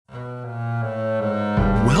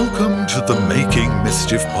Welcome to the Making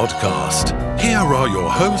Mischief podcast. Here are your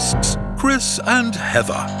hosts, Chris and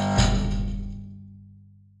Heather.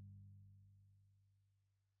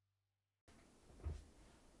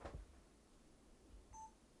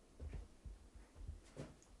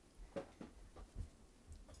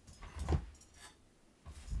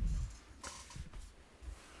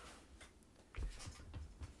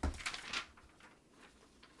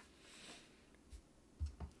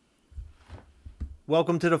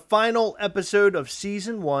 Welcome to the final episode of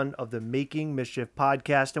Season 1 of the Making Mischief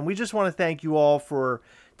podcast. And we just want to thank you all for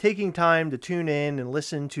taking time to tune in and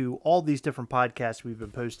listen to all these different podcasts we've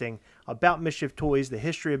been posting about Mischief Toys, the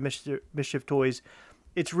history of Mischief Toys.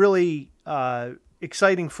 It's really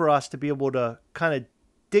exciting for us to be able to kind of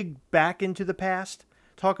dig back into the past,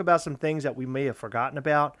 talk about some things that we may have forgotten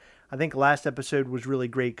about. I think last episode was really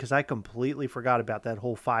great because I completely forgot about that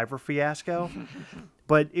whole Fiverr fiasco.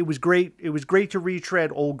 But it was great. It was great to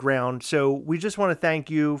retread old ground. So we just want to thank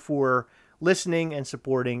you for listening and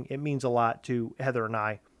supporting. It means a lot to Heather and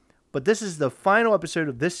I. But this is the final episode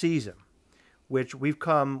of this season, which we've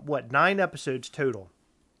come, 9 episodes total.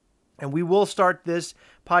 And we will start this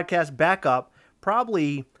podcast back up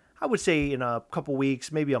probably, I would say, in a couple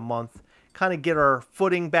weeks, maybe a month. Kind of get our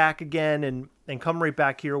footing back again and come right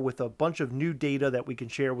back here with a bunch of new data that we can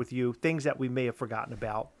share with you, things that we may have forgotten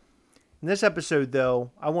about. In this episode,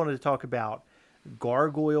 though, I wanted to talk about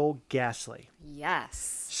Gargoyle Ghastly.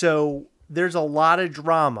 Yes. So there's a lot of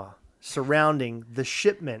drama surrounding the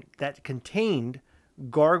shipment that contained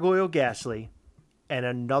Gargoyle Ghastly and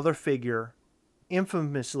another figure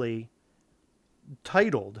infamously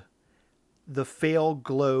titled the Fail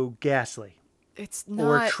Glow Ghastly. It's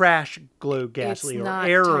not. Or Trash Glow Ghastly, or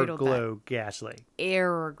Error Glow Ghastly.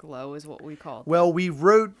 Error Glow is what we call it. Well, we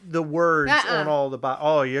wrote the words on all the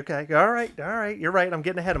oh, you okay? All right. You're right. I'm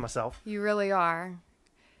getting ahead of myself. You really are.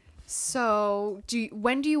 So,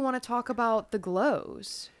 when do you want to talk about the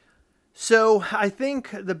glows? So, I think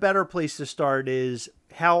the better place to start is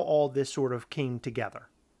how all this sort of came together.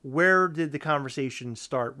 Where did the conversation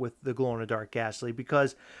start with the glow-in-the-dark Ghastly?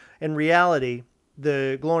 Because in reality,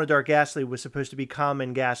 the glow-in-the-dark Ghastly was supposed to be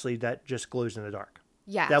common Ghastly that just glows in the dark.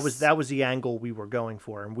 Yes. That was the angle we were going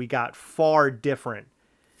for, and we got far different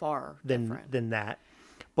than that.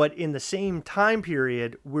 But in the same time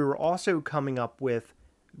period, we were also coming up with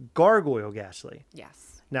Gargoyle Ghastly.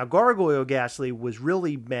 Yes. Now, Gargoyle Ghastly was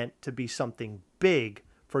really meant to be something big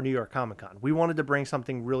for New York Comic Con. We wanted to bring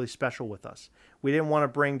something really special with us. We didn't want to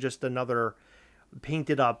bring just another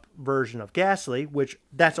painted up version of Ghastly, which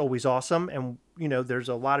that's always awesome. And, you know, there's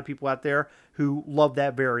a lot of people out there who love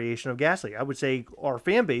that variation of Ghastly. I would say our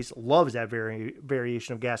fan base loves that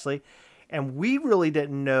variation of Ghastly. And we really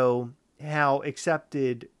didn't know how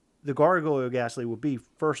accepted the Gargoyle Ghastly would be,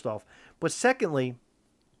 first off. But secondly,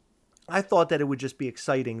 I thought that it would just be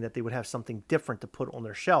exciting that they would have something different to put on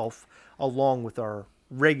their shelf along with our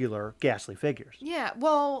regular Ghastly figures. Yeah,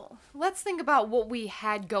 well, let's think about what we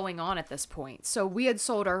had going on at this point. So we had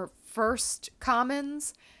sold our first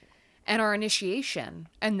commons and our initiation,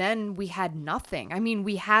 and then we had nothing. I mean,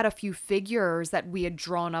 we had a few figures that we had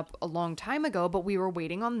drawn up a long time ago, but we were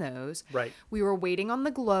waiting on those. Right. We were waiting on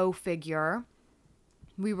the glow figure.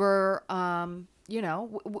 We were,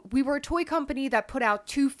 we were a toy company that put out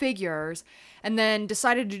 2 figures and then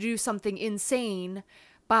decided to do something insane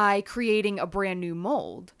by creating a brand new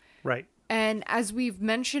mold. Right. And as we've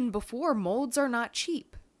mentioned before, molds are not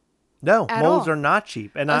cheap. No, molds all. are not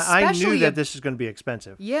cheap. And I knew that this is going to be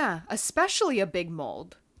expensive. Yeah, especially a big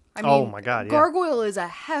mold. I mean, oh my God, yeah. Gargoyle is a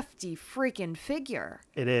hefty freaking figure.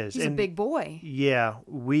 It is. He's a big boy. Yeah,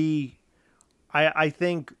 I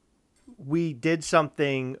think we did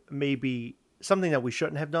something that we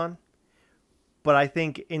shouldn't have done. But I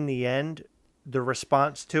think in the end, the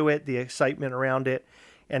response to it, the excitement around it,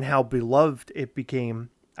 and how beloved it became,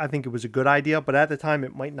 I think it was a good idea, but at the time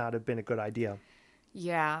it might not have been a good idea.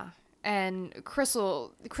 Yeah. And Chris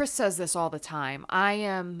says this all the time. I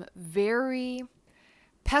am very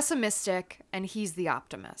pessimistic and he's the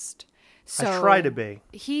optimist. So I try to be.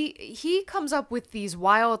 He comes up with these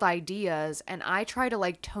wild ideas and I try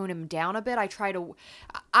to tone him down a bit.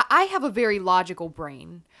 I have a very logical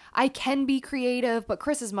brain. I can be creative, but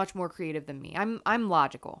Chris is much more creative than me. I'm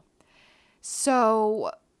logical. So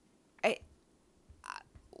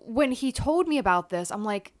when he told me about this, I'm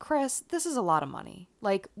like, Chris, this is a lot of money.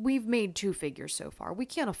 We've made 2 figures so far. We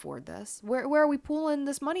can't afford this. Where are we pulling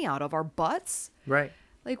this money out of? Our butts? Right.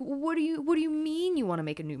 What do you mean you want to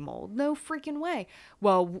make a new mold? No freaking way.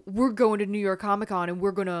 Well, we're going to New York Comic Con and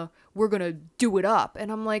we're gonna do it up.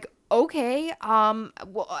 And I'm like, okay,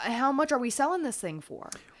 well, how much are we selling this thing for?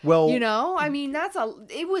 Well, I mean,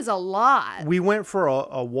 it was a lot. we went for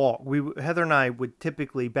a walk. Heather and I would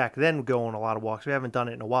typically back then go on a lot of walks. We haven't done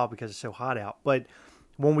it in a while because it's so hot out. But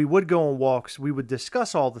when we would go on walks, we would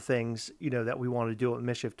discuss all the things, that we wanted to do with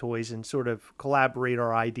Mischief Toys and sort of collaborate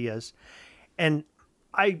our ideas. And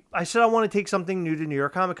I said I want to take something new to New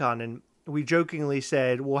York Comic Con, and we jokingly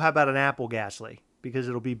said, well, how about an Apple Gastley? Because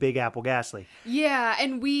it'll be Big Apple Gastley. Yeah,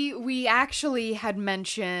 and we actually had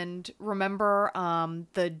mentioned, remember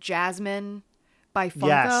the Jasmine by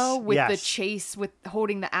Funko with the chase with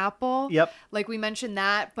holding the apple? Yep. Like we mentioned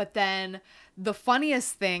that, but then the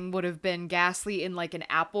funniest thing would have been Gastley in like an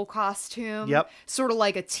apple costume. Yep. Sort of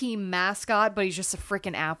like a team mascot, but he's just a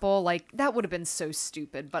freaking apple. Like that would have been so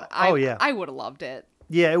stupid, but I would have loved it.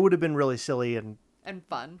 Yeah, it would have been really silly and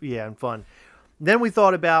fun. Yeah, and fun. Then we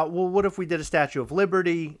thought about, well, what if we did a Statue of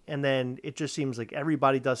Liberty? And then it just seems like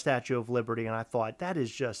everybody does Statue of Liberty. And I thought, that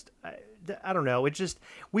is just, I don't know.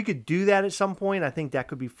 We could do that at some point. I think that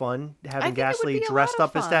could be fun, having Gastley dressed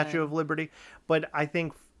up as Statue of Liberty. But I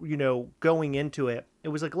think, going into it, it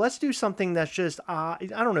was like, let's do something that's just, I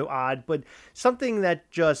don't know, odd, but something that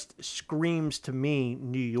just screams to me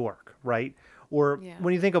New York, right? Or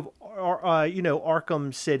when you think of,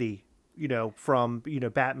 Arkham City, from,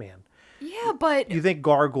 Batman. Yeah, but you think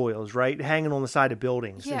gargoyles, right? Hanging on the side of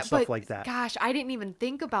buildings and stuff like that. Gosh, I didn't even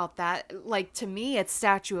think about that. Like, to me, it's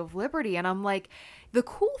Statue of Liberty. And I'm like, the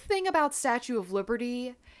cool thing about Statue of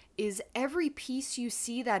Liberty is every piece you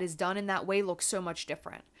see that is done in that way looks so much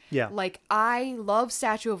different. Yeah. Like, I love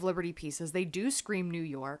Statue of Liberty pieces. They do scream New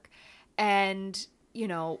York. And,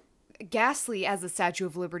 Gastley as the Statue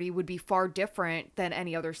of Liberty would be far different than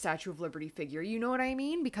any other Statue of Liberty figure. You know what I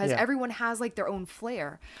mean? Because everyone has like their own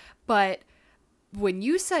flair. But when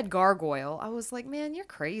you said gargoyle, I was like, man, you're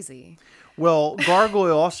crazy. Well,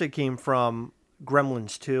 gargoyle also came from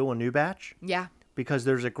Gremlins 2, a new batch. Yeah. Because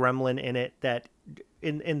there's a gremlin in it that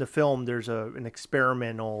in the film, there's an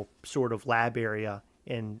experimental sort of lab area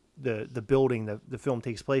in the building the film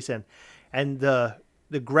takes place in. And the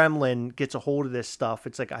gremlin gets a hold of this stuff.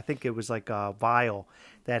 It's like, I think it was like a vial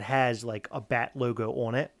that has like a bat logo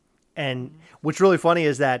on it. And what's really funny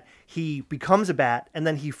is that he becomes a bat and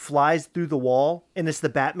then he flies through the wall and it's the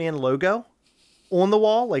Batman logo on the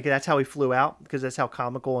wall. Like that's how he flew out, because that's how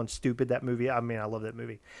comical and stupid that movie. I mean, I love that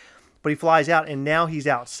movie. But he flies out and now he's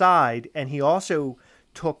outside, and he also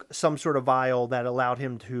took some sort of vial that allowed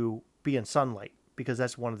him to be in sunlight, because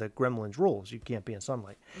that's one of the gremlins rules. You can't be in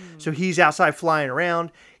sunlight. So he's outside flying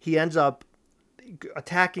around. He ends up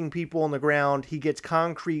attacking people on the ground. He gets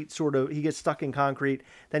he gets stuck in concrete.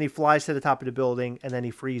 Then he flies to the top of the building, and then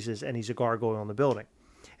he freezes, and he's a gargoyle on the building.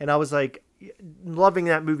 And I was like, loving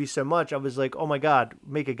that movie so much, I was like, oh my God,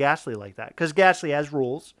 make a Gastley like that. Because Gastley has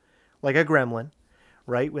rules, like a gremlin,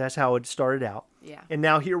 right? That's how it started out. Yeah. And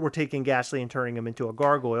now here we're taking Gastley and turning him into a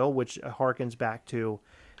gargoyle, which harkens back to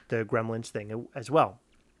the Gremlins thing as well.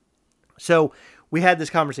 So we had this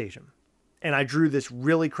conversation, and I drew this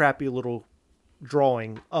really crappy little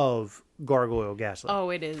drawing of Gargoyle Gastley. Oh,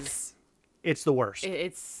 it is. It's the worst.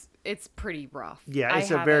 It's pretty rough. Yeah,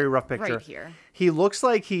 it's a very rough picture. Right here. He looks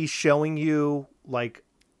like he's showing you, like,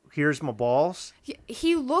 here's my balls.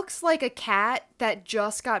 He looks like a cat that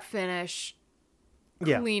just got finished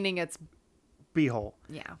cleaning its beehole.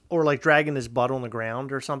 Yeah. Or like dragging his butt on the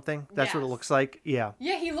ground or something. That's what it looks like. Yeah.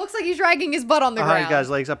 Yeah, he looks like he's dragging his butt on the ground. He got his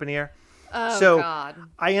legs up in the air. Oh, God.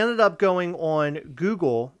 I ended up going on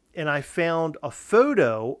Google, and I found a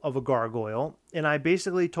photo of a gargoyle, and I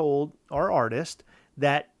basically told our artist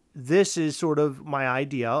that this is sort of my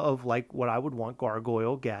idea of like what I would want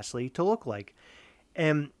Gargoyle Gastley to look like.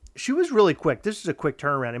 And she was really quick. This is a quick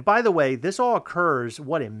turnaround. And by the way, this all occurs,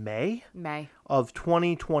 in May? May. Of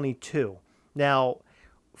 2022. Now,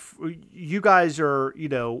 you guys are,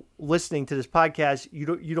 listening to this podcast.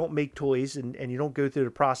 You don't make toys and you don't go through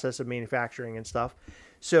the process of manufacturing and stuff.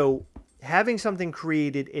 So having something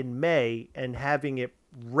created in May and having it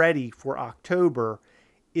ready for October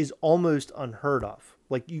is almost unheard of.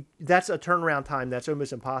 Like that's a turnaround time that's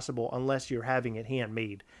almost impossible unless you're having it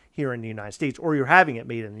handmade here in the United States, or you're having it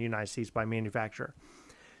made in the United States by a manufacturer.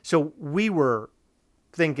 So we were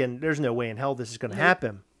thinking there's no way in hell this is going to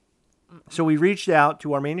happen. So we reached out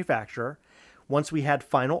to our manufacturer once we had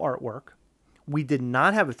final artwork. We did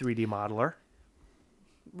not have a 3D modeler.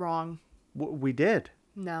 Wrong. We did.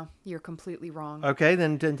 No, you're completely wrong. Okay,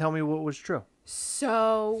 then tell me what was true.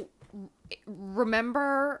 So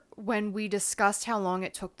remember when we discussed how long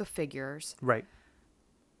it took the figures? Right.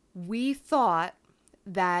 We thought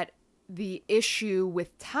that the issue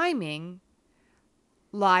with timing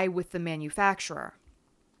lie with the manufacturer.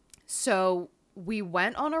 So we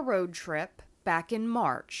went on a road trip back in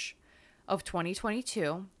March of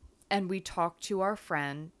 2022, and we talked to our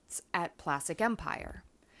friends at Plastic Empire.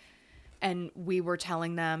 And we were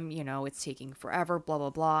telling them, it's taking forever, blah,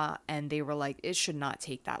 blah, blah. And they were like, it should not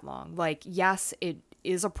take that long. Like, yes, it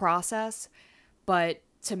is a process, but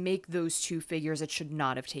to make those 2 figures, it should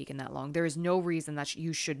not have taken that long. There is no reason that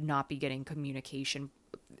you should not be getting communication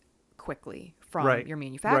quickly from your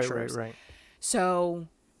manufacturers. Right. So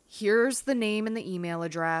here's the name and the email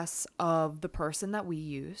address of the person that we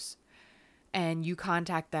use. And you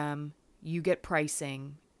contact them, you get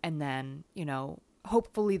pricing, and then,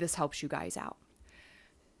 hopefully this helps you guys out.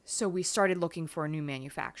 So we started looking for a new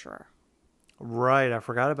manufacturer. Right, I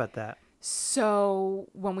forgot about that. So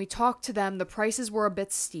when we talked to them, the prices were a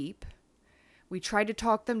bit steep. We tried to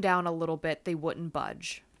talk them down a little bit. They wouldn't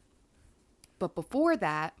budge. But before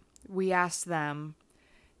that, we asked them,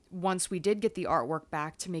 once we did get the artwork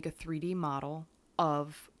back, to make a 3D model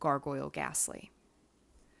of Gargoyle Ghastly.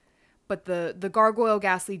 But the Gargoyle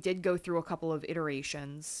Ghastly did go through a couple of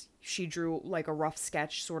iterations. She drew like a rough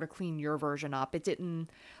sketch, sort of cleaned your version up. It didn't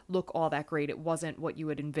look all that great. It wasn't what you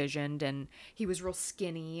had envisioned. And he was real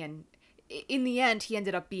skinny. And in the end, he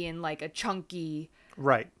ended up being like a chunky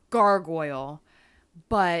gargoyle.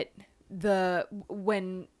 But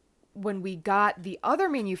when we got the other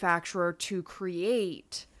manufacturer to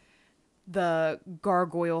create the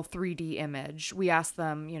Gargoyle 3D image, we asked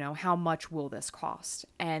them, how much will this cost?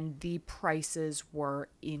 And the prices were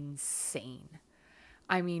insane.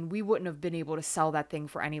 I mean, we wouldn't have been able to sell that thing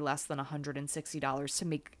for any less than $160 to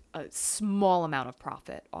make a small amount of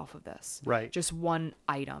profit off of this. Right. Just one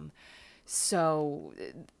item. So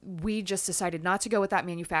we just decided not to go with that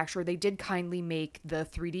manufacturer. They did kindly make the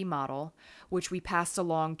 3D model, which we passed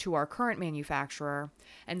along to our current manufacturer.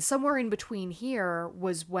 And somewhere in between here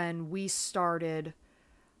was when we started,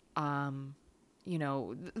 the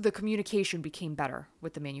communication became better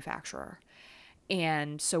with the manufacturer.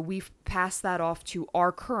 And so we've passed that off to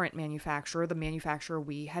our current manufacturer, the manufacturer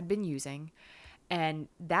we had been using. And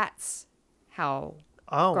that's how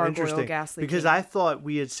Gargoyle interesting. Ghastly Because came. I thought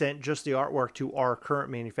we had sent just the artwork to our current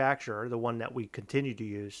manufacturer, the one that we continue to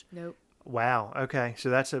use. Nope. Wow. Okay. So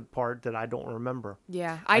that's a part that I don't remember.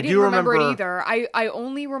 Yeah. I didn't remember it either. I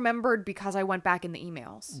only remembered because I went back in the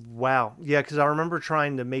emails. Wow. Yeah, because I remember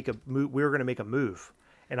trying to make a move. We were going to make a move.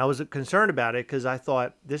 And I was concerned about it because I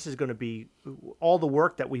thought this is going to be all the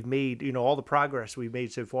work that we've made, all the progress we've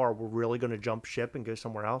made so far. We're really going to jump ship and go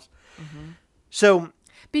somewhere else. Mm-hmm. So,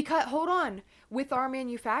 because, hold on, with our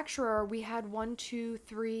manufacturer, we had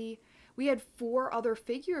 4 other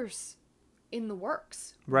figures in the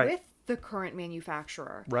works with the current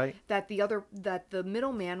manufacturer. Right. That the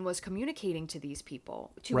middleman was communicating to these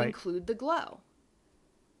people to include the glow.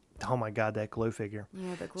 Oh my God, that glow figure.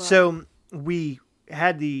 Yeah, the glow. So we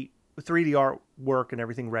had the 3D artwork and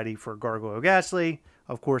everything ready for Gargoyle Ghastly.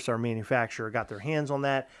 Of course, our manufacturer got their hands on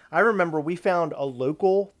that. I remember we found a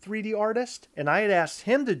local 3D artist, and I had asked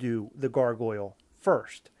him to do the gargoyle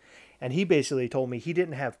first. And he basically told me he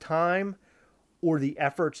didn't have time or the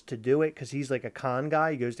efforts to do it because he's like a con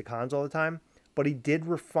guy. He goes to cons all the time. But he did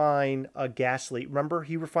refine a Ghastly. Remember,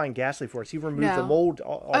 he refined Ghastly for us. He removed the mold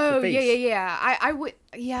off the face. Yeah. I would,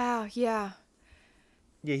 yeah.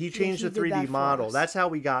 Yeah, he changed the 3D model. That's how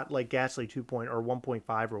we got like Ghastly 2.0 or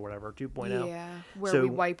 1.5 or whatever, 2.0. Yeah, where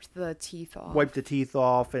we wiped the teeth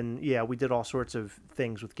off. And yeah, we did all sorts of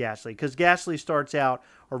things with Ghastly. Because Ghastly starts out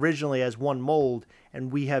originally as one mold,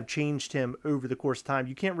 and we have changed him over the course of time.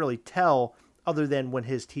 You can't really tell other than when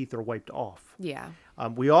his teeth are wiped off. Yeah.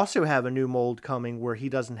 We also have a new mold coming where he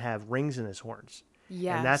doesn't have rings in his horns.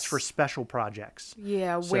 Yes. And that's for special projects.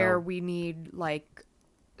 Yeah, where we need like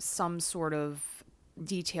some sort of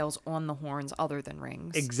details on the horns other than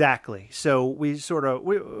rings. Exactly. So we sort of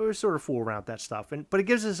fool around with that stuff, but it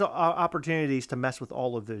gives us opportunities to mess with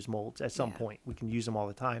all of those molds at some point. We can use them all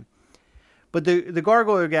the time. But the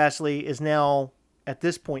Gargoyle Ghastly is now at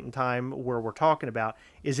this point in time where we're talking about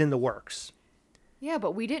is in the works. Yeah,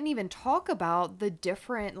 but we didn't even talk about the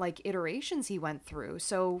different like iterations he went through.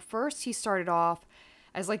 So first he started off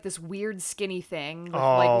as like this weird skinny thing with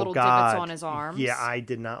like little divots on his arms. Yeah, I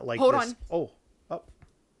did not like Hold this. on. Oh.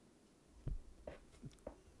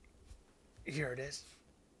 Here it is.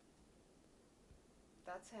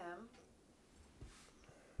 That's him.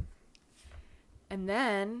 And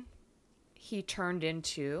then he turned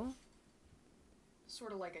into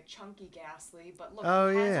sort of like a chunky Ghastly, but look,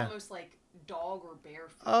 he has almost like dog or bear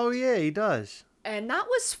feet. Oh yeah, he does. And that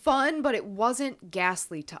was fun, but it wasn't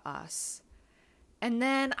Ghastly to us. And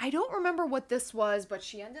then I don't remember what this was, but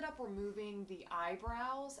she ended up removing the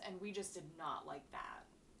eyebrows, and we just did not like that.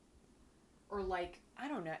 or like, I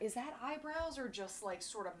don't know, is that eyebrows or just like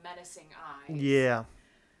sort of menacing eyes? Yeah.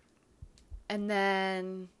 And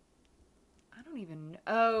then, I don't even know.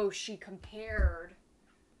 Oh, she compared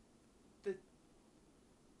the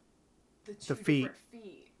two feet. different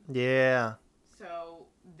feet. Yeah. So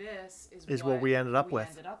this is what we ended up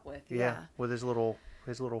with. Yeah. With his little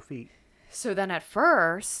feet. So then at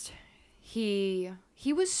first, he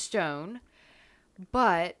was stone,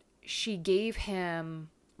 but she gave him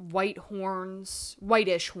whitish horns,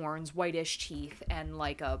 whitish teeth, and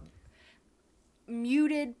like a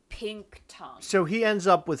muted pink tongue. So he ends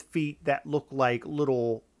up with feet that look like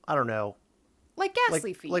little, I don't know, like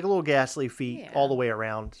Ghastly feet. Like a little Ghastly feet Yeah. all the way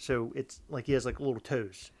around. So it's like he has like little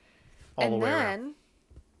toes all the way around. And then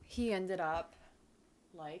he ended up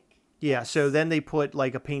like... Yeah, so then they put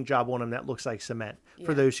like a paint job on him that looks like cement.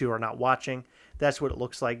 For those who are not watching, that's what it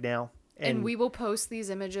looks like now. And we will post these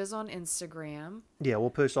images on Instagram. Yeah, we'll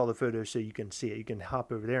post all the photos so you can see it. You can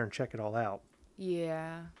hop over there and check it all out.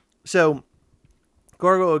 Yeah. So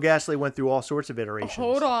Gargoyle Ghastly went through all sorts of iterations.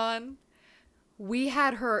 Hold on. We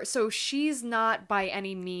had her... So she's not by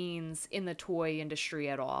any means in the toy industry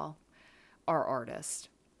at all, our artist.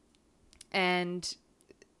 And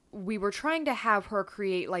we were trying to have her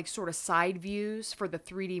create like sort of side views for the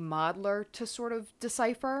 3D modeler to sort of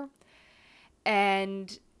decipher.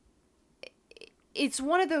 And it's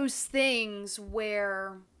one of those things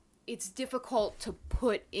where it's difficult to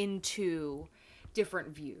put into different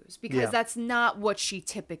views because that's not what she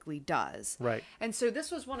typically does. Right. And so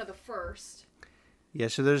this was one of the first. Yeah,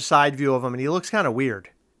 so there's a side view of him, and he looks kind of weird.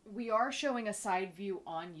 We are showing a side view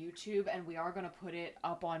on YouTube, and we are going to put it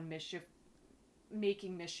up on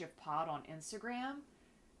Making Mischief Pod on Instagram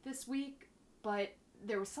this week, but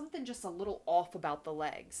there was something just a little off about the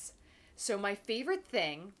legs. So my favorite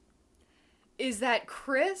thing is that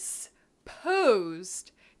Chris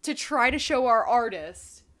posed to try to show our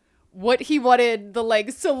artist what he wanted the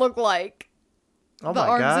legs to look like. Oh the my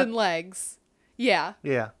arms God. and legs. Yeah.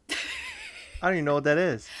 Yeah. I don't even know what that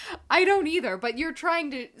is. I don't either, but you're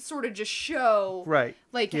trying to sort of just show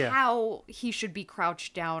like how he should be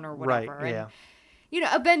crouched down or whatever. Right, yeah. And, you know,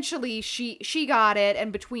 eventually she got it,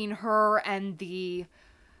 and between her and the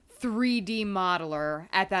 3D modeler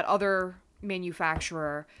at that other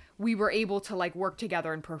manufacturer, we were able to like work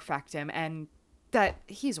together and perfect him, and that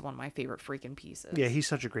he's one of my favorite freaking pieces. Yeah, he's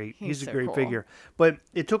such a great he's a so great cool. figure. But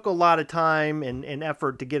it took a lot of time and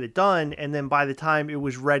effort to get it done, and then by the time it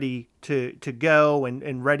was ready to go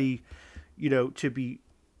and ready, you know, to be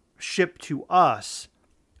shipped to us,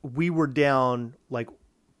 we were down like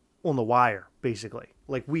on the wire, basically.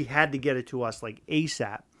 Like we had to get it to us like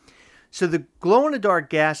ASAP. So the glow-in-the-dark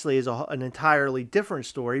Ghastly is an entirely different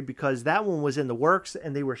story because that one was in the works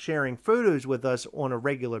and they were sharing photos with us on a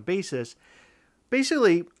regular basis.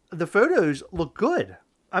 Basically, the photos look good.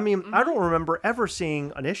 I mean, I don't remember ever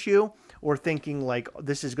seeing an issue or thinking like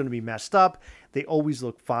this is going to be messed up. They always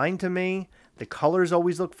look fine to me. The colors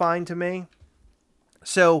always look fine to me.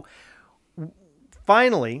 So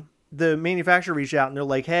finally, the manufacturer reached out and they're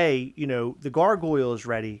like, hey, you know, the gargoyle is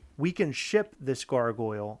ready. We can ship this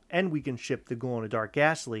gargoyle and we can ship the glow-in-the-dark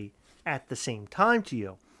Ghastly at the same time to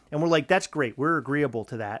you. And we're like, that's great. We're agreeable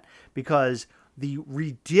to that because the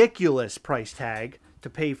ridiculous price tag to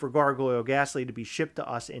pay for Gargoyle Ghastly to be shipped to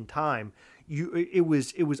us in time, it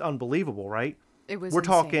was unbelievable, right? It was We're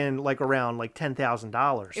insane. talking like around like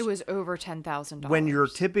 $10,000. It was over $10,000. When you're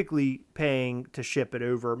typically paying to ship it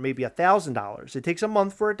over maybe $1,000. It takes a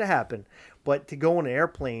month for it to happen, but to go on an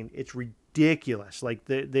airplane, it's ridiculous. Like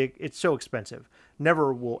it's so expensive.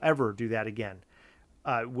 Never will ever do that again.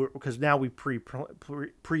 Because now we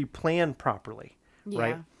pre-plan properly,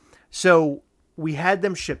 right? So we had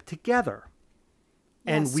them shipped together,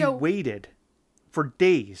 and we waited for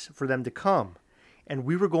days for them to come. And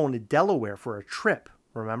we were going to Delaware for a trip,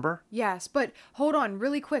 remember? Yes, but hold on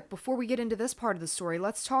really quick. Before we get into this part of the story,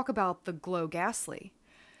 let's talk about the Glow Ghastly.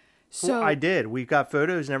 So well, I did. We got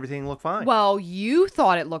photos and everything looked fine. Well, you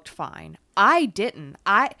thought it looked fine. I didn't.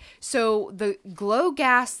 So the Glow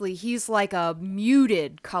Ghastly, he's like a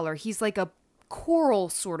muted color. He's like a coral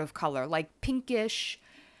sort of color, like pinkish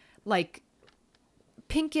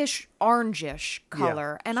orangish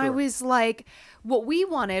color. Yeah, and sure. I was like, what we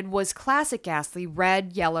wanted was classic Ghastly,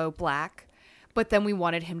 red, yellow, black, but then we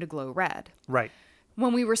wanted him to glow red. Right.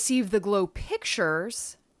 When we received the glow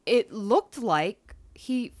pictures, it looked like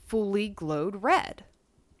he fully glowed red.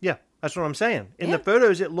 Yeah, that's what I'm saying. In the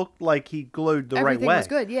photos, it looked like he glowed the right way. Everything was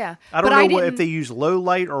good, yeah. I don't know if they used low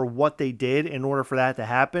light or what they did in order for that to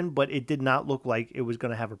happen, but it did not look like it was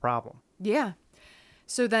going to have a problem. Yeah.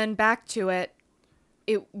 So then back to it.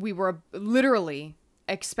 We were literally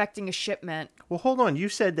expecting a shipment. Well, hold on. You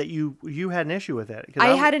said that you had an issue with it.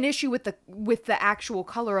 I had an issue with the actual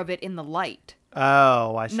color of it in the light.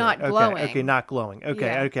 Oh, I see. Not okay. glowing. Okay, not glowing. Okay,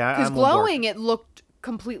 Yeah. okay. Because I'm on board. glowing, it looked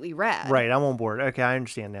completely red. Right, I'm on board. Okay, I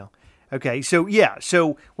understand now. Okay, so yeah,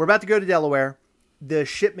 so we're about to go to Delaware. The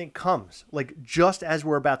shipment comes, like, just as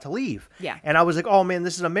we're about to leave. Yeah. And I was like, oh, man,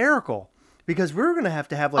 this is a miracle. Because we're going to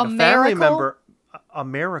have, like, A family miracle? member. A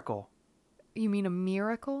miracle. You mean a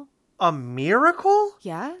miracle? A miracle?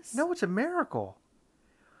 Yes. No, it's a miracle.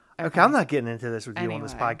 Okay, I'm not getting into this with you on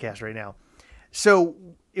this Anyway. podcast right now. So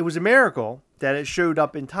it was a miracle that it showed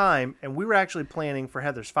up in time, and we were actually planning for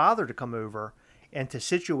Heather's father to come over and to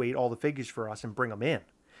situate all the figures for us and bring them in.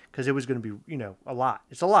 Because it was going to be, a lot.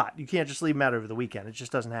 It's a lot. You can't just leave them out over the weekend. It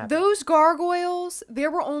just doesn't happen. Those gargoyles,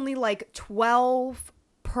 there were only like 12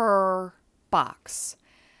 per box.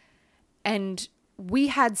 And we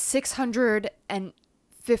had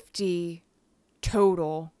 650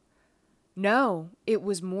 total. No, it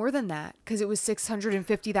was more than that because it was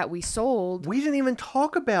 650 that we sold. We didn't even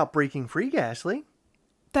talk about breaking free, Gastley.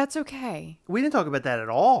 That's okay. We didn't talk about that at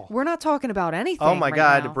all. We're not talking about anything. Oh my right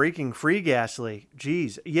God, now. breaking free Gastley.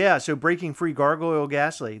 Jeez. Yeah, so breaking free gargoyle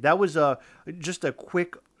Gastley. That was just a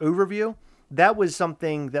quick overview. That was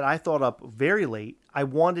something that I thought up very late. I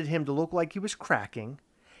wanted him to look like he was cracking,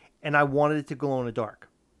 and I wanted it to glow in the dark.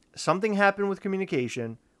 Something happened with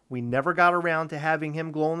communication. We never got around to having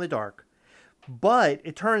him glow in the dark. But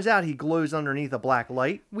it turns out he glows underneath a black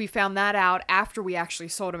light. We found that out after we actually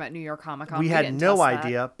sold him at New York Comic Con. We had didn't no test that.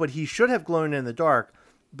 idea, but he should have glown in the dark.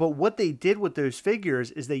 But what they did with those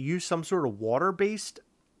figures is they used some sort of water-based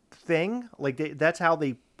thing. Like that's how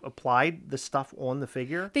they applied the stuff on the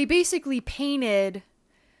figure. They basically painted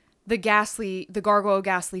the Gargoyle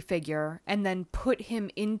Ghastly figure and then put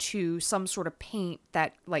him into some sort of paint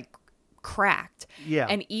that like cracked. Yeah.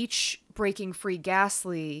 And each breaking free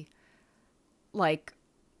Ghastly like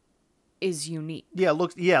is unique. Yeah, it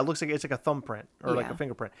looks like it's like a thumbprint or like Yeah. a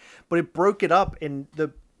fingerprint. But it broke it up, and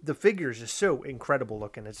the figures is so incredible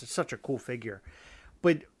looking. It's such a cool figure.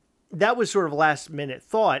 But that was sort of a last minute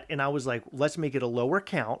thought, and I was like, let's make it a lower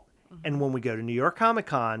count. And when we go to New York Comic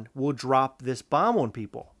Con, we'll drop this bomb on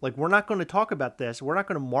people. Like, we're not going to talk about this. We're not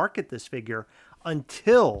going to market this figure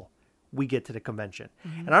until we get to the convention.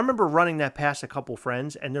 And I remember running that past a couple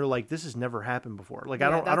friends, and they're like, this has never happened before. Like, I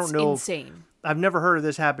don't know. Insane. I've never heard of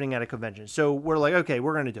this happening at a convention. So we're like, okay,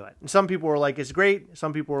 we're going to do it. And some people were like, it's great.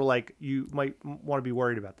 Some people were like, you might want to be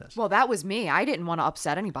worried about this. Well, that was me. I didn't want to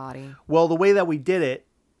upset anybody. Well, the way that we did it,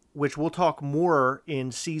 which we'll talk more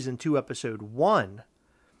in season 2, episode 1,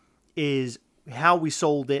 is how we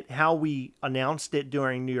sold it, how we announced it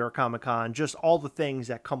during New York Comic Con, just all the things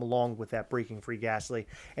that come along with that breaking free Ghastly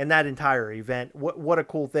and that entire event. What a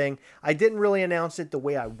cool thing. I didn't really announce it the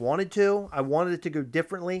way I wanted to. I wanted it to go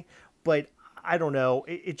differently, but I don't know.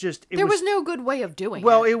 There was no good way of doing it.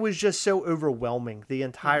 Well, it was just so overwhelming. The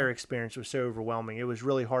entire experience was so overwhelming. It was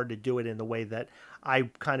really hard to do it in the way that I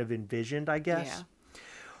kind of envisioned, I guess. Yeah.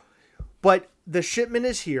 But the shipment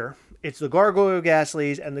is here. It's the Gargoyle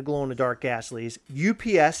Ghastlies and the glow-in-the-dark Ghastlies.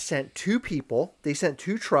 UPS sent 2 people. They sent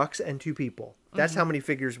 2 trucks and 2 people. That's how many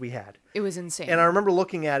figures we had. It was insane. And I remember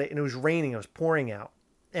looking at it, and it was raining. It was pouring out.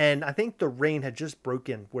 And I think the rain had just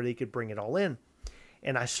broken where they could bring it all in.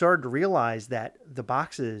 And I started to realize that the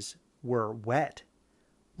boxes were wet,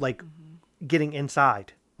 like getting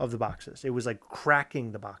inside of the boxes. It was like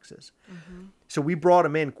cracking the boxes. So we brought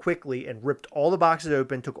them in quickly and ripped all the boxes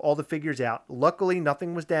open, took all the figures out. Luckily,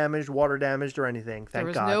 nothing was damaged, water damaged or anything. Thank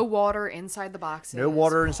God. There was no water inside the boxes. No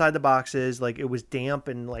water inside the boxes. Like, it was damp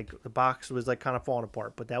and like the box was like kind of falling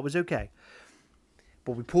apart, but that was okay.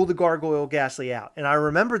 But we pulled the Gargoyle Ghastly out. And I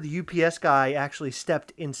remember the UPS guy actually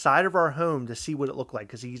stepped inside of our home to see what it looked like.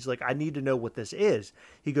 Because he's like, I need to know what this is.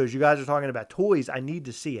 He goes, you guys are talking about toys. I need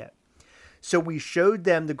to see it. So we showed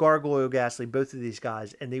them the Gargoyle Ghastly, both of these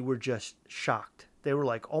guys, and they were just shocked. They were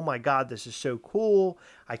like, oh my God, this is so cool.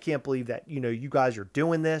 I can't believe that, you guys are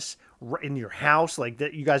doing this in your house. Like,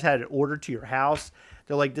 that you guys had it ordered to your house.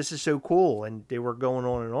 They're like, this is so cool. And they were going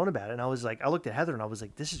on and on about it. And I was like, I looked at Heather and I was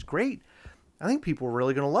like, this is great. I think people are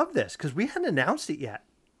really going to love this, because we hadn't announced it yet.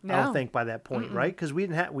 No. I don't think by that point, right? Because we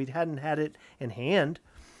hadn't had it in hand.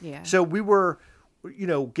 Yeah. So we were,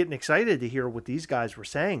 getting excited to hear what these guys were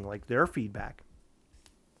saying, like their feedback.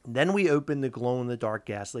 Then we opened the glow-in-the-dark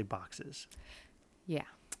Ghastly boxes. Yeah.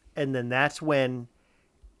 And then that's when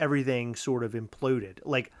everything sort of imploded.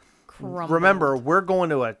 Like, Crumbled. remember, we're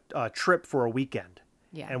going to a trip for a weekend.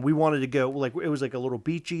 Yeah. And we wanted to go, like, it was like a little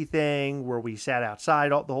beachy thing where we sat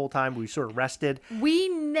outside the whole time. We sort of rested. We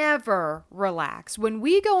never relax. When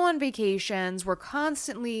we go on vacations, we're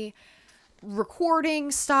constantly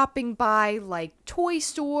recording, stopping by like toy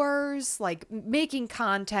stores, like making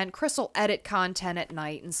content. Chris will edit content at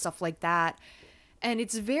night and stuff like that. And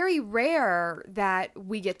it's very rare that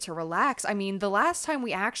we get to relax. I mean, the last time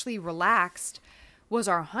we actually relaxed was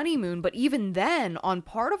our honeymoon, but even then, on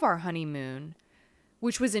part of our honeymoon,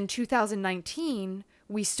 which was in 2019,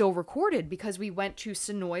 we still recorded because we went to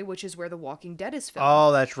Sonoy, which is where The Walking Dead is filmed.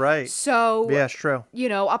 Oh, that's right. So, yeah, it's true. You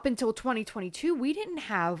know, up until 2022, we didn't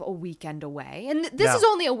have a weekend away. And this is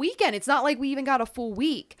only a weekend. It's not like we even got a full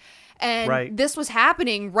week. And this was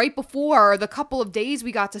happening right before the couple of days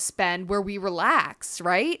we got to spend where we relaxed,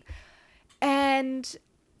 right? And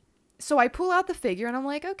so I pull out the figure and I'm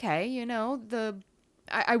like, okay, you know,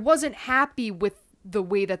 I wasn't happy with the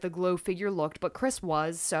way that the glow figure looked, but Chris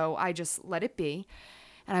was, so I just let it be.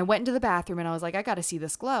 And I went into the bathroom and I was like, I got to see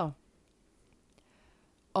this glow.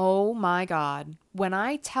 Oh my God. When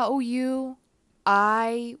I tell you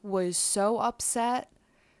I was so upset,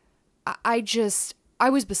 I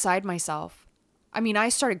was beside myself. I mean, I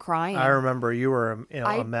started crying. I remember you were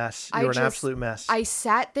a mess. You were an absolute mess. I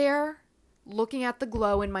sat there looking at the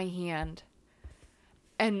glow in my hand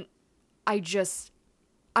and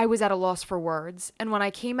I was at a loss for words. And when I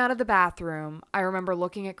came out of the bathroom, I remember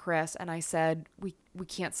looking at Chris and I said, we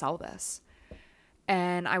can't sell this.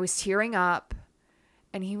 And I was tearing up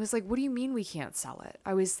and he was like, what do you mean we can't sell it?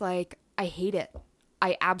 I was like, I hate it.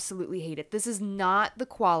 I absolutely hate it. This is not the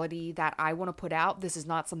quality that I want to put out. This is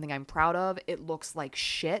not something I'm proud of. It looks like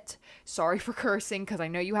shit. Sorry for cursing because I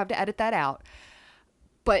know you have to edit that out.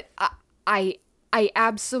 But I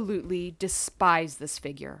absolutely despise this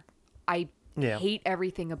figure. I hate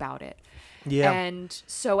everything about it. Yeah. And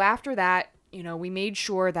so after that, you know, we made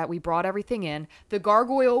sure that we brought everything in. The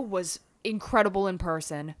gargoyle was incredible in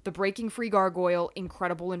person. The breaking free gargoyle,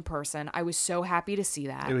 incredible in person. I was so happy to see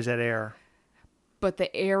that. It was at Air. But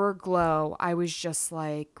the Air glow, I was just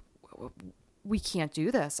like, we can't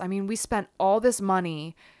do this. I mean, we spent all this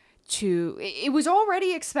money it was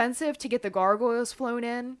already expensive to get the gargoyles flown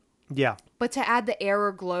in. Yeah. But to add the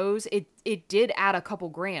Air glows, it did add a couple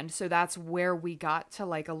grand. So that's where we got to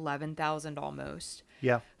like 11,000 almost.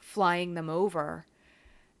 Yeah. Flying them over.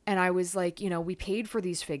 And I was like, you know, we paid for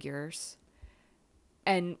these figures.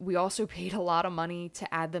 And we also paid a lot of money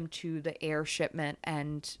to add them to the Air shipment.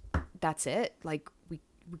 And that's it. Like, we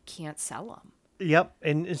can't sell them. Yep.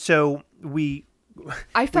 And so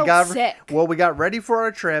I felt sick. Well, we got ready for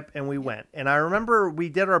our trip and we went. And I remember we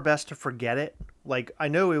did our best to forget it. Like, I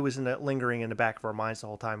know it was lingering in the back of our minds the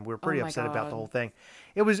whole time. We were pretty upset about the whole thing.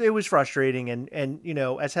 It was frustrating. And, you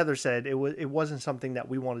know, as Heather said, it wasn't something that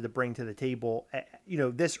we wanted to bring to the table, you know,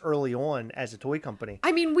 this early on as a toy company.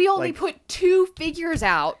 I mean, we only put 2 figures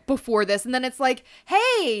out before this. And then it's like,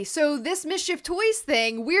 hey, so this Mischief Toys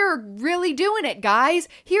thing, we're really doing it, guys.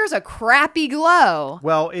 Here's a crappy glow.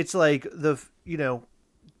 Well, it's like you know,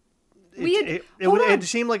 it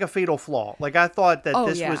seemed like a fatal flaw. Like, I thought that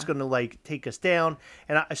this was going to like take us down.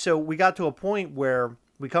 And so we got to a point where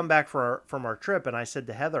we come back from our trip and I said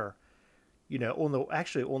to Heather, you know, on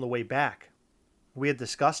the way back, we had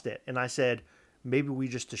discussed it. And I said, maybe we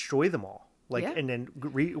just destroy them all. Like, and then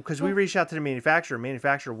because we reached out to the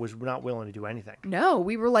manufacturer was not willing to do anything. No,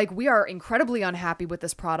 we were like, we are incredibly unhappy with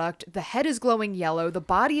this product. The head is glowing yellow. The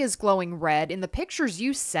body is glowing red. In the pictures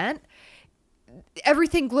you sent,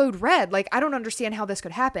 everything glowed red. Like, I don't understand how this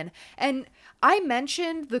could happen. And I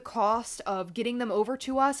mentioned the cost of getting them over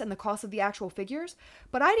to us and the cost of the actual figures,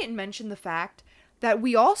 but I didn't mention the fact that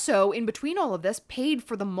we also, in between all of this, paid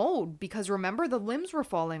for the mold because remember, the limbs were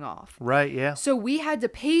falling off. Right, yeah. So we had to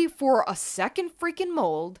pay for a second freaking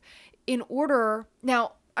mold in order.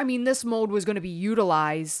 Now, I mean, this mold was going to be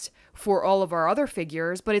utilized for all of our other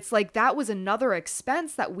figures, but it's like that was another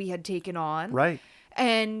expense that we had taken on. Right.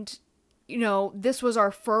 And you know, this was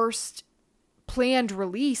our first planned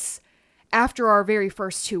release after our very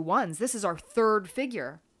first 2 ones. This is our 3rd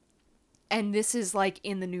figure. And this is like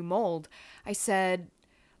in the new mold. I said,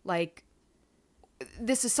 like,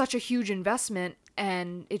 this is such a huge investment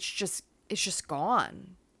and it's just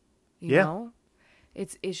gone. You know?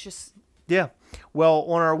 It's just. Yeah. Well,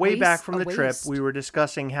 on our way back from the trip, we were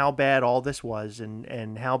discussing how bad all this was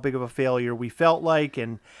and how big of a failure we felt like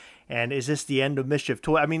and is this the end of Mischief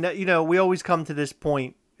Toys? I mean, you know, we always come to this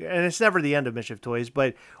point, and it's never the end of Mischief Toys,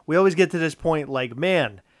 but we always get to this point like,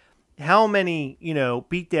 man, how many, you know,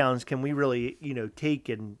 beatdowns can we really, you know, take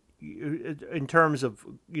in terms of,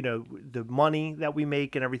 you know, the money that we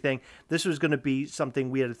make and everything? This was going to be something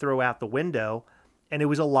we had to throw out the window, and it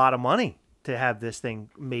was a lot of money to have this thing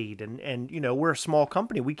made. And you know, we're a small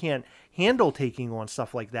company. We can't handle taking on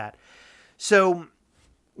stuff like that. So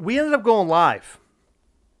we ended up going live.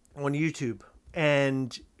 on YouTube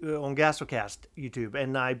and on GASTLECast YouTube,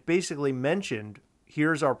 and I basically mentioned,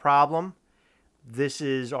 here's our problem. This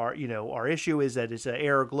is our, our issue is that it's an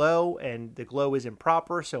air glow and the glow is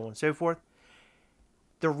improper, so on and so forth.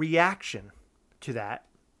 The reaction to that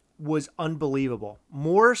was unbelievable.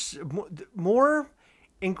 More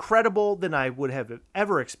incredible than I would have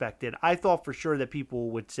ever expected. I thought for sure that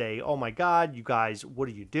people would say, oh my God, you guys, what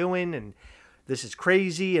are you doing? And this is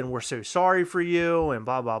crazy and we're so sorry for you and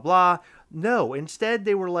blah, blah, blah. No, instead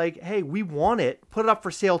they were like, hey, we want it. Put it up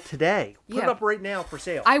for sale today. Put it up right now for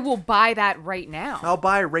sale. I will buy that right now. I'll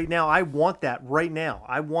buy it right now. I want that right now.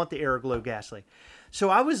 I want the Aeroglow Gastley. So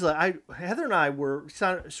I was like, Heather and I were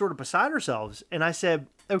sort of beside ourselves, and I said,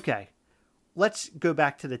 okay, let's go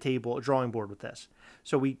back to the drawing board with this.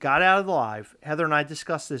 So we got out of the live. Heather and I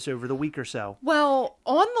discussed this over the week or so. Well,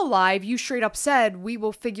 on the live, you straight up said, we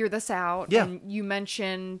will figure this out. Yeah. And you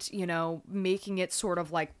mentioned, making it sort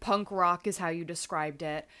of like punk rock is how you described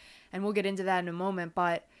it. And we'll get into that in a moment.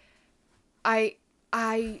 But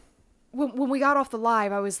when we got off the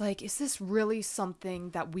live, I was like, is this really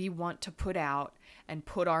something that we want to put out and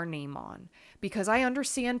put our name on? Because I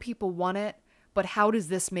understand people want it, but how does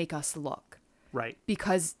this make us look? Right.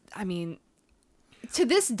 Because, to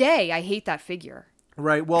this day, I hate that figure.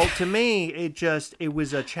 Right. Well, to me, it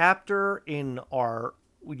was a chapter in our,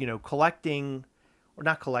 collecting, or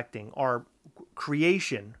not collecting, our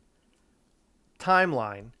creation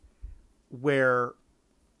timeline where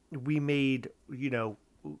we made, lemon.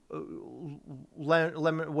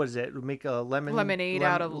 What is it? Make a lemonade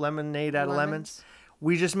out of lemons.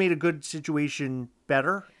 We just made a good situation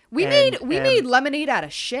better. We made lemonade out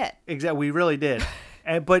of shit. Exactly, we really did.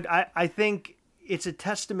 But I think it's a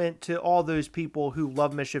testament to all those people who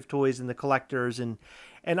love Mischief Toys and the collectors, and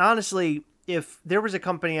honestly, if there was a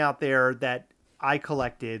company out there that I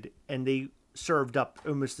collected and they served up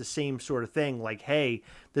almost the same sort of thing, like, hey,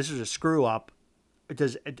 this is a screw up.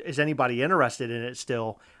 Is anybody interested in it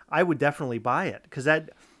still? I would definitely buy it, because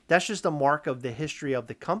that's just a mark of the history of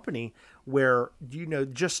the company, where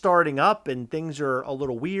just starting up and things are a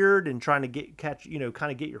little weird and trying to get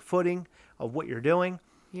your footing of what you're doing.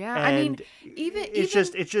 Yeah, and it's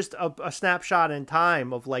just a snapshot in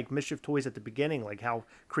time of like Mischief Toys at the beginning, like how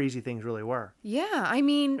crazy things really were. Yeah,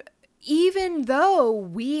 even though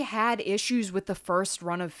we had issues with the first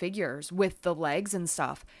run of figures with the legs and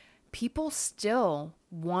stuff, people still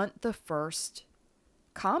want the first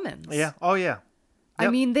commons. Yeah. Oh yeah.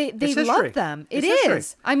 Yep. They love them. It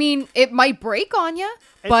is. It might break on you,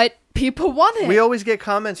 but people want it. We always get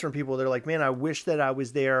comments from people. They're like, man, I wish that I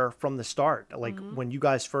was there from the start. Like when you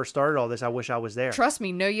guys first started all this, I wish I was there. Trust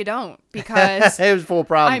me, no, you don't. Because it was full of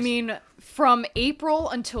problems. From April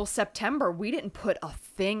until September, we didn't put a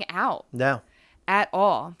thing out. No. At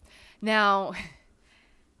all. Now,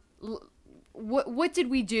 what did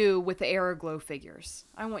we do with the Aeroglow figures?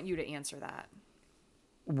 I want you to answer that.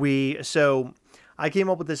 I came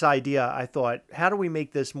up with this idea. I thought, how do we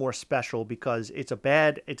make this more special? Because it's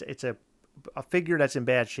a figure that's in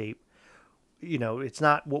bad shape. It's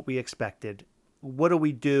not what we expected. What do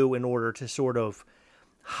we do in order to sort of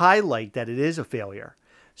highlight that it is a failure?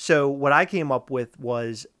 So what I came up with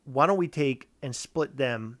was, why don't we take and split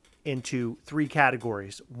them into 3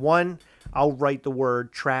 categories? One, I'll write the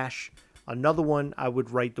word trash. Another one, I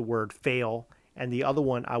would write the word fail. And the other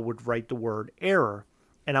one, I would write the word error.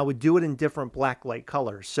 And I would do it in different black light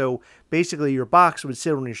colors. So basically your box would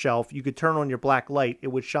sit on your shelf. You could turn on your black light. It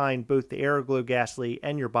would shine both the Aeroglow Gastley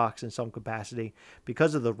and your box in some capacity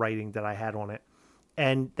because of the writing that I had on it.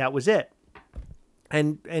 And that was it.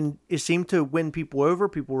 And it seemed to win people over.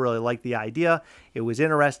 People really liked the idea. It was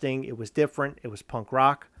interesting. It was different. It was punk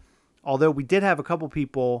rock. Although we did have a couple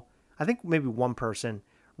people, I think maybe one person,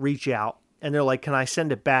 reach out. And they're like, can I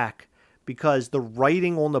send it back? Because the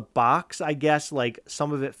writing on the box, I guess, like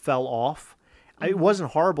some of it fell off. It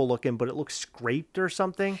wasn't horrible looking, but it looked scraped or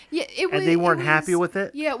something. Yeah, and they weren't happy with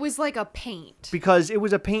it. Yeah, it was like a paint. Because it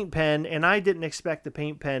was a paint pen, and I didn't expect the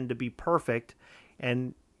paint pen to be perfect.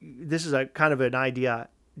 And this is a kind of an idea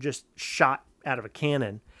just shot out of a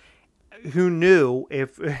cannon. Who knew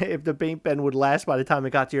if the paint pen would last by the time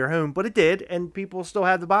it got to your home? But it did, and people still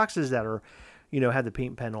have the boxes that are, had the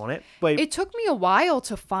paint pen on it. But it took me a while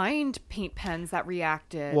to find paint pens that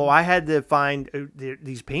reacted. Well, I had to find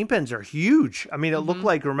these paint pens are huge. It looked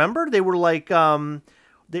like, remember, they were like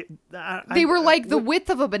they were like the width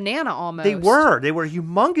of a banana almost. They were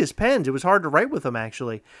humongous pens. It was hard to write with them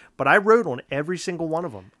actually, but I wrote on every single one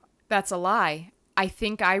of them. That's a lie. I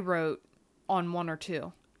think I wrote on 1 or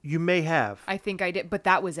 2. You may have. I think I did, but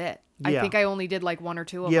that was it. I Yeah. think I only did like one or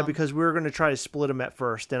two of Yeah, them. because we were going to try to split them at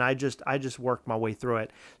first, and I just worked my way through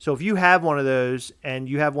it. So if you have one of those, and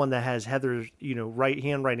you have one that has Heather's, right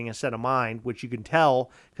handwriting instead of mine, which you can tell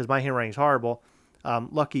because my handwriting is horrible,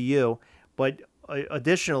 lucky you. But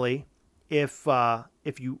additionally, if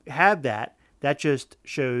you have that, that just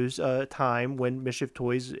shows a time when Mischief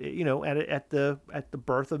Toys, at the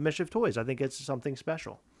birth of Mischief Toys. I think it's something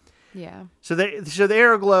special. Yeah. So the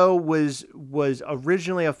Airglow was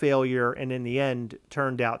originally a failure, and in the end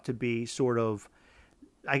turned out to be sort of,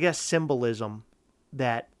 I guess, symbolism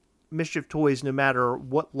that Mischief Toys, no matter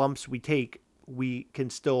what lumps we take, we can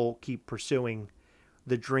still keep pursuing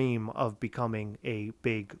the dream of becoming a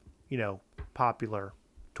big, popular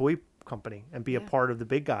toy company and be a part of the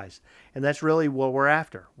big guys. And that's really what we're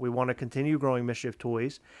after. We want to continue growing Mischief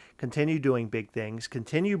Toys, continue doing big things,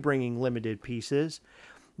 continue bringing limited pieces,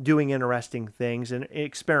 doing interesting things and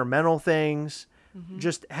experimental things,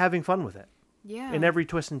 just having fun with it. Yeah. In every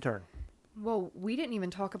twist and turn. Well, we didn't even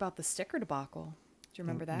talk about the sticker debacle. Do you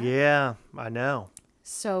remember that? Yeah, I know.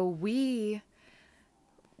 So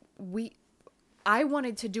I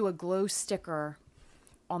wanted to do a glow sticker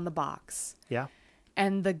on the box. Yeah.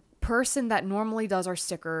 And the person that normally does our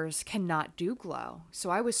stickers cannot do glow. So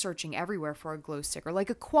I was searching everywhere for a glow sticker, like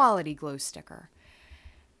a quality glow sticker.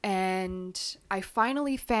 And I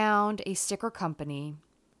finally found a sticker company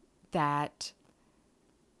that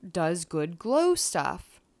does good glow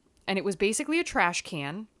stuff. And it was basically a trash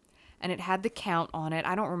can. And it had the count on it.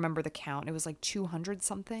 I don't remember the count. It was like 200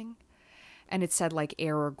 something. And it said like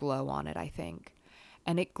air or glow on it, I think.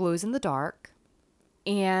 And it glows in the dark.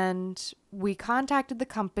 And we contacted the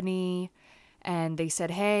company. And they said,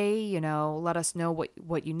 hey, let us know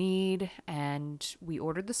what you need. And we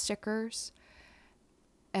ordered the stickers.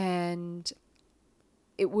 And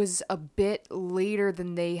it was a bit later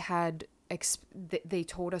than they had they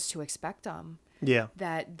told us to expect them. Yeah.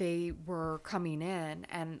 That they were coming in,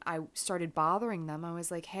 and I started bothering them. I was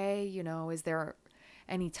like, hey, is there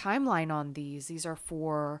any timeline on these? These are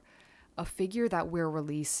for a figure that we're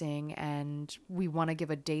releasing, and we want to give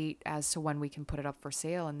a date as to when we can put it up for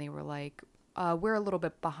sale. And they were like, we're a little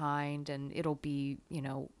bit behind, and it'll be,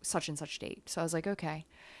 such and such date. So I was like, okay.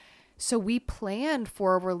 So we planned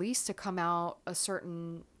for a release to come out a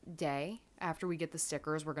certain day after we get the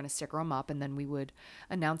stickers. We're going to sticker them up, and then we would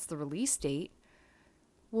announce the release date.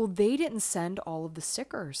 Well, they didn't send all of the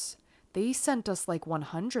stickers. They sent us like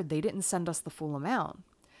 100. They didn't send us the full amount.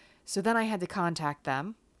 So then I had to contact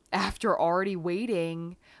them after already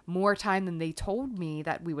waiting more time than they told me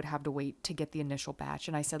that we would have to wait to get the initial batch.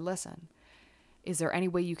 And I said, listen, is there any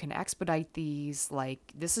way you can expedite these?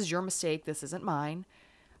 Like, this is your mistake. This isn't mine.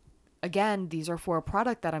 Again, these are for a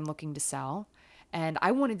product that I'm looking to sell. And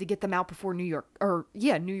I wanted to get them out before New York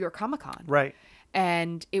Comic-Con. Right.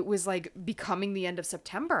 And it was like becoming the end of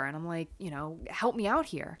September. And I'm like, help me out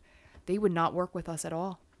here. They would not work with us at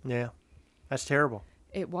all. Yeah. That's terrible.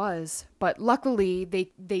 It was. But luckily,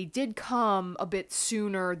 they did come a bit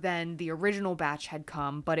sooner than the original batch had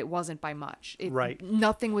come, but it wasn't by much. Right.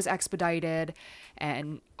 Nothing was expedited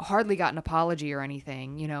and hardly got an apology or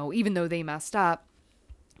anything, even though they messed up.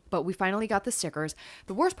 But we finally got the stickers.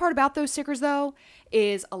 The worst part about those stickers, though,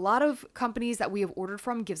 is a lot of companies that we have ordered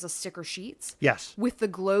from gives us sticker sheets. Yes. With the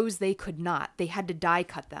glows, they could not. They had to die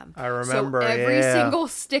cut them. I remember, So every yeah. single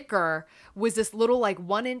sticker was this little,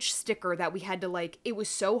 1-inch sticker that we had to, it was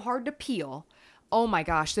so hard to peel. Oh my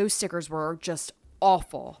gosh, those stickers were just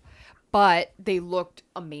awful. But they looked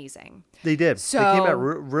amazing. They did. So, they came out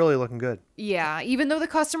really looking good. Yeah. Even though the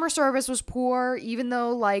customer service was poor, even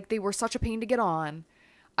though, they were such a pain to get on,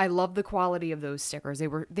 I love the quality of those stickers. They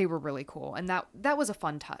were really cool, and that was a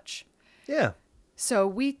fun touch. Yeah. So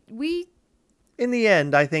we in the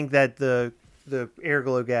end, I think that the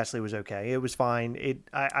Airglow Ghastly was okay. It was fine.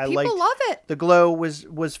 I people liked, love it. The glow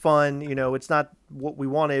was fun. It's not what we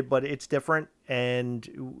wanted, but it's different.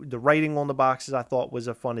 And the writing on the boxes I thought was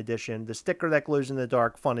a fun addition. The sticker that glows in the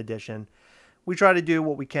dark, fun addition. We try to do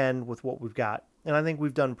what we can with what we've got, and I think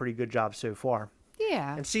we've done a pretty good job so far.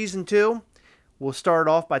 Yeah. And season 2. We'll start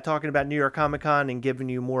off by talking about New York Comic Con and giving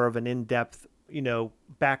you more of an in-depth,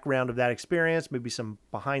 background of that experience, maybe some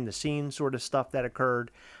behind-the-scenes sort of stuff that occurred.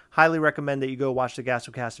 Highly recommend that you go watch the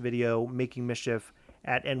GASTLEY video, Making Mischief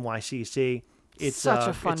at NYCC. It's such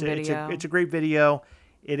a fun video. It's a great video.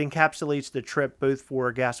 It encapsulates the trip both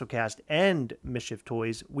for GASTLECast and Mischief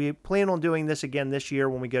Toys. We plan on doing this again this year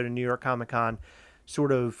when we go to New York Comic Con,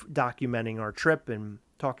 sort of documenting our trip and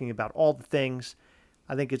talking about all the things.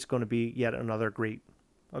 I think it's going to be yet another great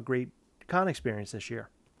con experience this year.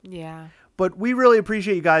 Yeah. But we really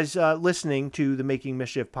appreciate you guys listening to the Making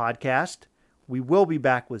Mischief podcast. We will be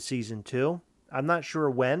back with season 2. I'm not sure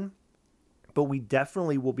when, but we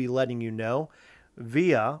definitely will be letting you know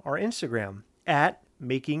via our Instagram at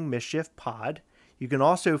Making Mischief Pod. You can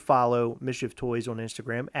also follow Mischief Toys on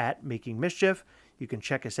Instagram at Making Mischief. You can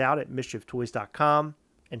check us out at mischieftoys.com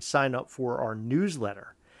and sign up for our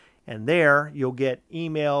newsletter. And there you'll get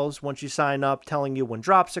emails once you sign up telling you when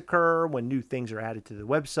drops occur, when new things are added to the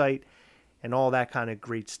website, and all that kind of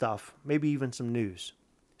great stuff. Maybe even some news.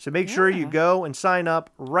 So make sure you go and sign up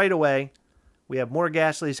right away. We have more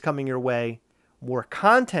Gastleys coming your way, more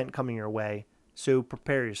content coming your way. So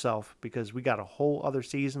prepare yourself, because we got a whole other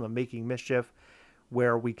season of Making Mischief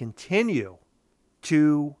where we continue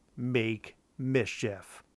to make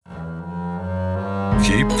mischief.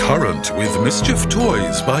 Keep current with Mischief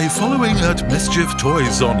Toys by following at Mischief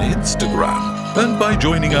Toys on Instagram and by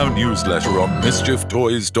joining our newsletter on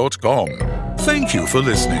mischieftoys.com. Thank you for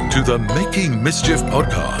listening to the Making Mischief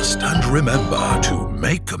podcast, and remember to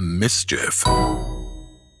make mischief.